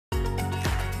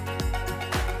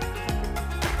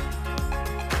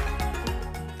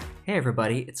Hey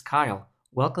everybody, it's Kyle.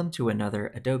 Welcome to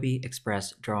another Adobe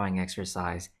Express drawing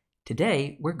exercise.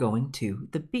 Today we're going to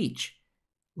the beach.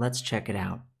 Let's check it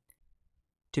out.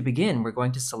 To begin, we're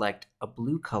going to select a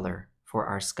blue color for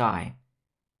our sky,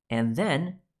 and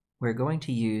then we're going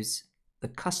to use the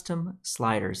custom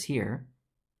sliders here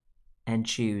and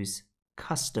choose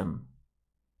custom.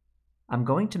 I'm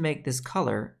going to make this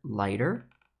color lighter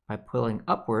by pulling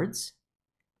upwards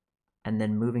and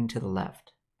then moving to the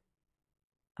left,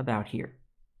 about here.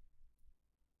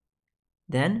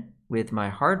 Then, with my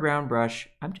hard round brush,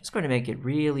 I'm just going to make it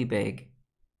really big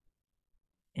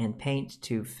and paint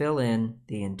to fill in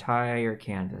the entire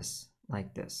canvas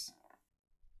like this.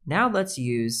 Now let's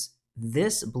use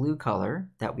this blue color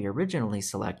that we originally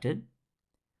selected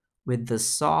with the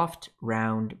soft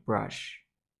round brush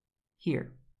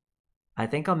here. I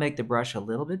think I'll make the brush a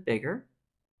little bit bigger,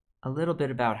 a little bit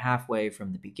about halfway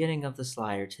from the beginning of the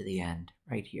slider to the end,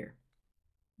 right here.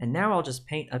 And now I'll just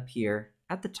paint up here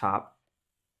at the top.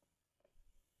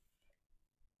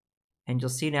 And you'll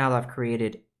see now that I've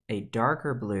created a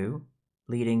darker blue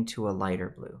leading to a lighter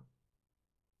blue.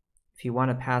 If you want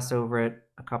to pass over it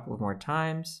a couple of more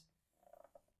times,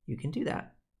 you can do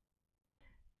that.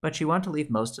 But you want to leave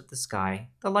most of the sky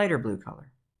the lighter blue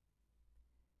color.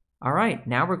 All right,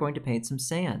 now we're going to paint some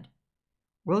sand.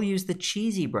 We'll use the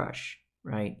cheesy brush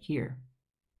right here.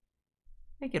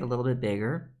 Make it a little bit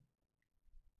bigger.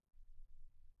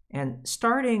 And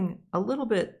starting a little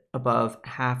bit above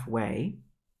halfway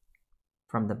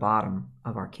from the bottom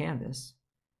of our canvas,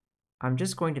 I'm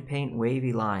just going to paint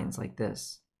wavy lines like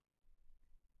this,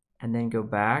 and then go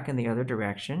back in the other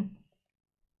direction,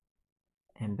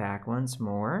 and back once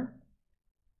more,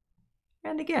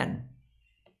 and again.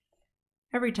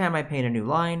 Every time I paint a new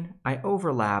line, I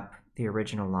overlap the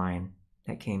original line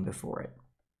that came before it.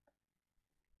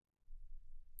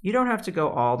 You don't have to go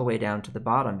all the way down to the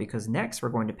bottom, because next we're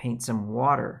going to paint some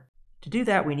water. To do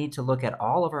that, we need to look at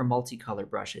all of our multicolor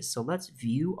brushes. So let's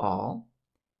view all,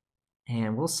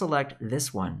 and we'll select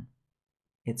this one.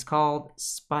 It's called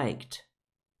Spiked.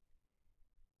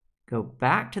 Go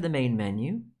back to the main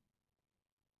menu,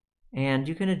 and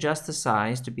you can adjust the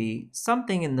size to be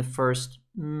something in the first,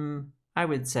 I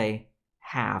would say,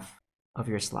 half of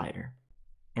your slider.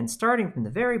 And starting from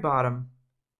the very bottom,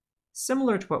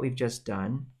 similar to what we've just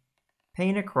done,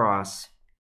 paint across.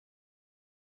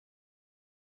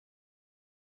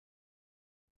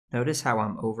 Notice how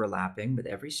I'm overlapping with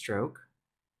every stroke.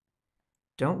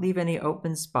 Don't leave any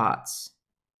open spots.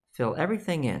 Fill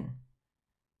everything in.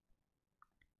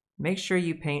 Make sure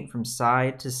you paint from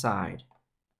side to side.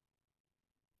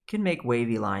 You can make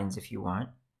wavy lines if you want,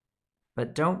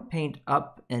 but don't paint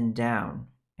up and down.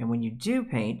 And when you do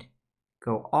paint,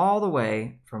 go all the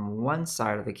way from one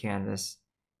side of the canvas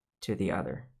to the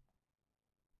other,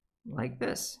 like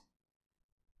this.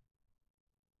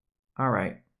 All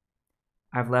right.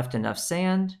 I've left enough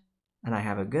sand, and I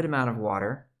have a good amount of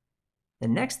water. The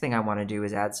next thing I want to do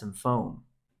is add some foam.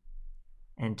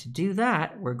 And to do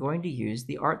that, we're going to use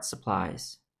the art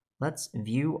supplies. Let's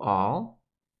view all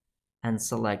and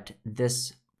select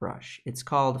this brush. It's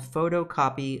called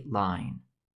Photocopy Line.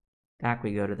 Back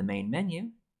we go to the main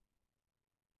menu.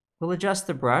 We'll adjust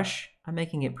the brush. I'm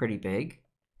making it pretty big.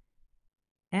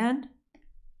 And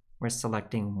we're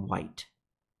selecting white.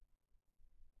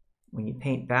 When you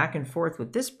paint back and forth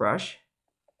with this brush,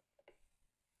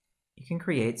 you can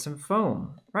create some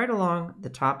foam right along the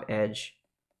top edge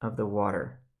of the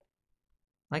water,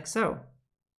 like so.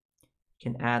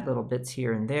 You can add little bits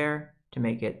here and there to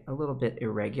make it a little bit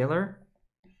irregular,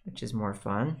 which is more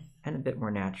fun and a bit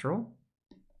more natural.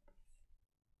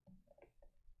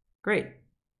 Great.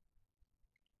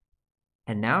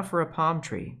 And now for a palm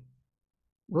tree.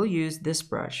 We'll use this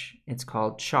brush. It's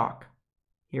called Chalk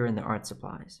here in the art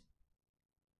supplies.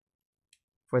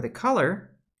 For the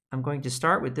color, I'm going to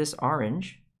start with this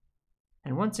orange,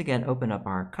 and once again open up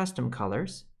our custom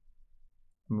colors,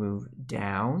 move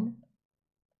down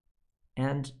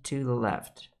and to the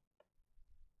left.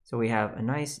 So we have a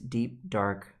nice deep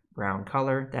dark brown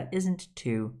color that isn't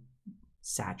too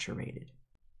saturated.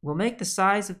 We'll make the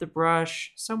size of the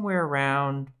brush somewhere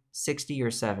around 60 or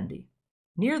 70.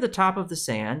 Near the top of the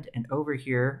sand and over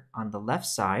here on the left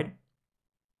side,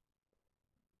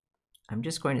 I'm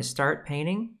just going to start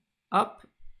painting up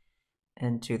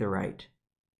and to the right,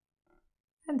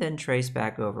 and then trace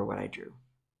back over what I drew.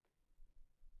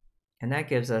 And that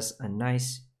gives us a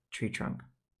nice tree trunk.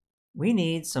 We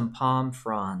need some palm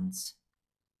fronds.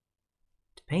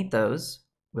 To paint those,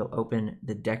 we'll open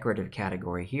the decorative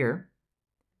category here.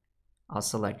 I'll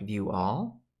select View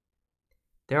All.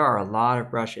 There are a lot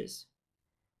of brushes,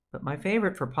 but my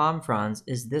favorite for palm fronds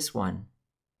is this one.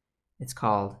 It's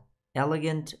called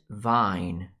Elegant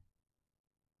Vine.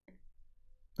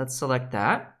 Let's select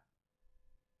that.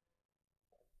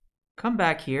 Come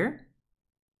back here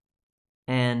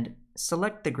and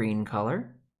select the green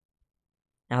color.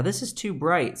 Now this is too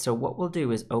bright, so what we'll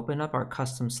do is open up our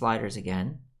custom sliders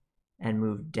again and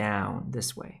move down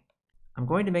this way. I'm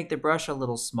going to make the brush a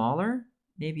little smaller,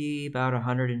 maybe about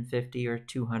 150 or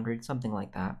 200, something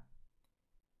like that.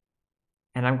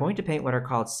 And I'm going to paint what are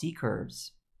called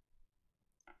C-curves.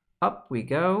 Up we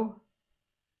go,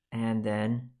 and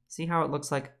then see how it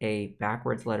looks like a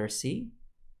backwards letter C?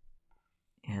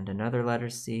 And another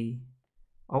letter C.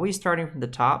 Always starting from the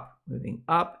top, moving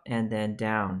up and then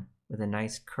down with a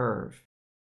nice curve.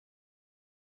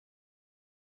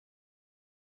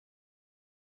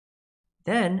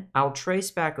 Then I'll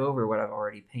trace back over what I've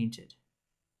already painted.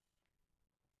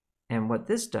 And what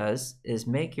this does is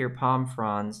make your palm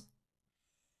fronds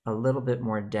a little bit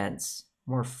more dense,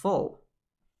 more full.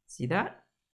 See that?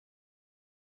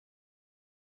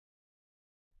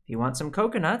 If you want some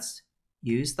coconuts,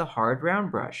 use the hard round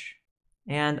brush.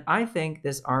 And I think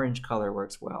this orange color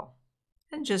works well.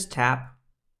 And just tap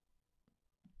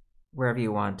wherever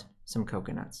you want some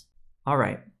coconuts. All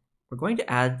right, we're going to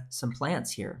add some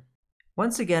plants here.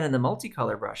 Once again, in the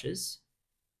multicolor brushes,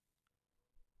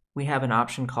 we have an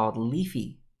option called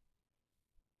Leafy.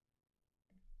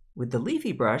 With the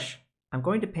Leafy brush, I'm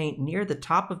going to paint near the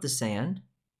top of the sand,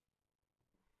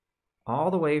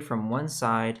 all the way from one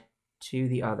side to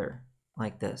the other,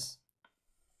 like this,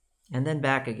 and then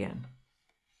back again.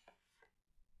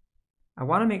 I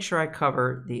want to make sure I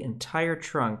cover the entire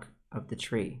trunk of the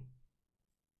tree.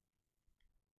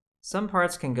 Some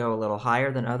parts can go a little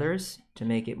higher than others to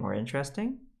make it more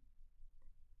interesting.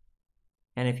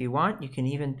 And if you want, you can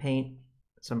even paint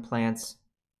some plants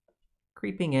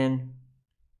creeping in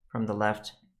from the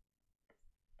left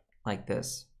like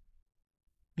this.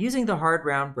 Using the hard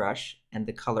round brush and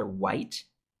the color white,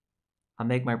 I'll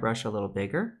make my brush a little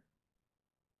bigger.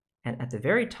 And at the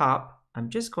very top, I'm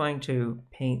just going to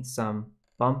paint some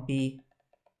bumpy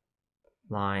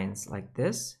lines like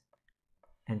this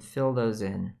and fill those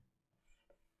in.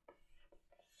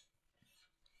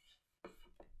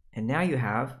 And now you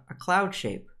have a cloud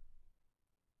shape.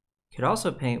 You could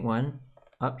also paint one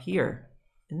up here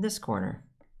in this corner.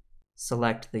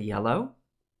 Select the yellow,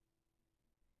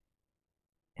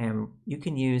 and you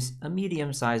can use a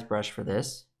medium-sized brush for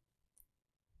this,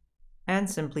 and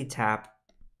simply tap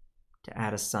to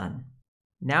add a sun.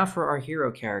 Now for our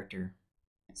hero character.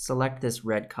 Select this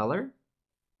red color,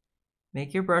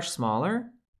 make your brush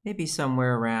smaller, maybe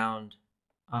somewhere around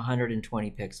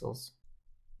 120 pixels.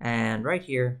 And right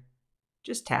here,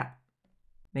 just tap.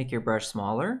 Make your brush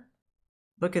smaller.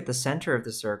 Look at the center of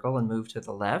the circle and move to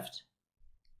the left.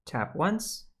 Tap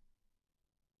once,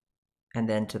 and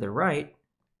then to the right,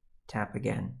 tap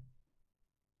again.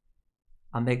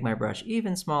 I'll make my brush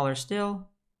even smaller still,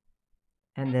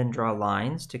 and then draw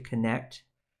lines to connect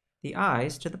the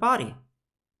eyes to the body.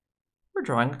 We're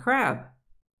drawing a crab.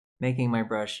 Making my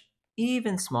brush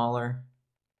even smaller,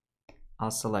 I'll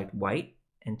select white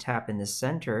and tap in the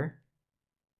center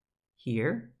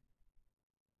here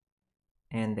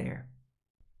and there.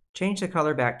 Change the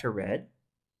color back to red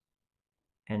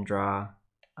and draw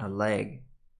a leg.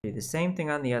 Do the same thing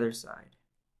on the other side.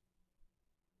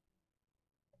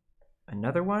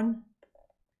 Another one.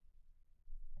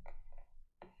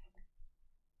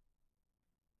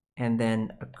 And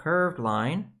then a curved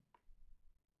line.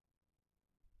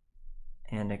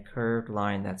 And a curved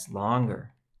line that's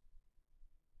longer.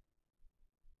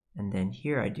 And then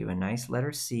here I do a nice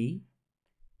letter C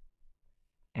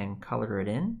and color it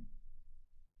in,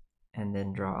 and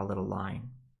then draw a little line.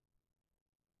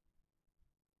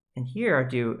 And here I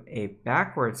do a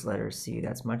backwards letter C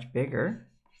that's much bigger,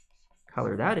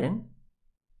 color that in,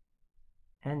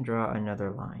 and draw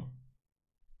another line.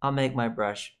 I'll make my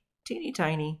brush teeny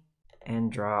tiny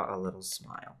and draw a little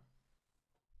smile.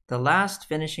 The last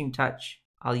finishing touch,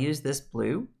 I'll use this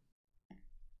blue,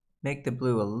 make the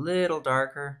blue a little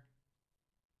darker,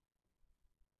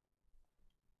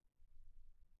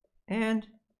 and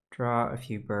draw a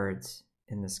few birds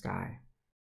in the sky.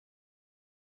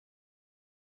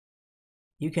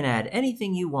 You can add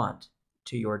anything you want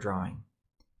to your drawing.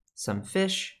 Some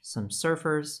fish, some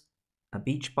surfers, a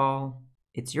beach ball.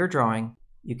 It's your drawing.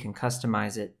 You can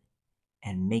customize it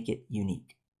and make it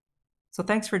unique. So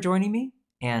thanks for joining me,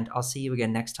 and I'll see you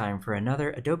again next time for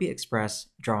another Adobe Express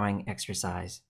drawing exercise.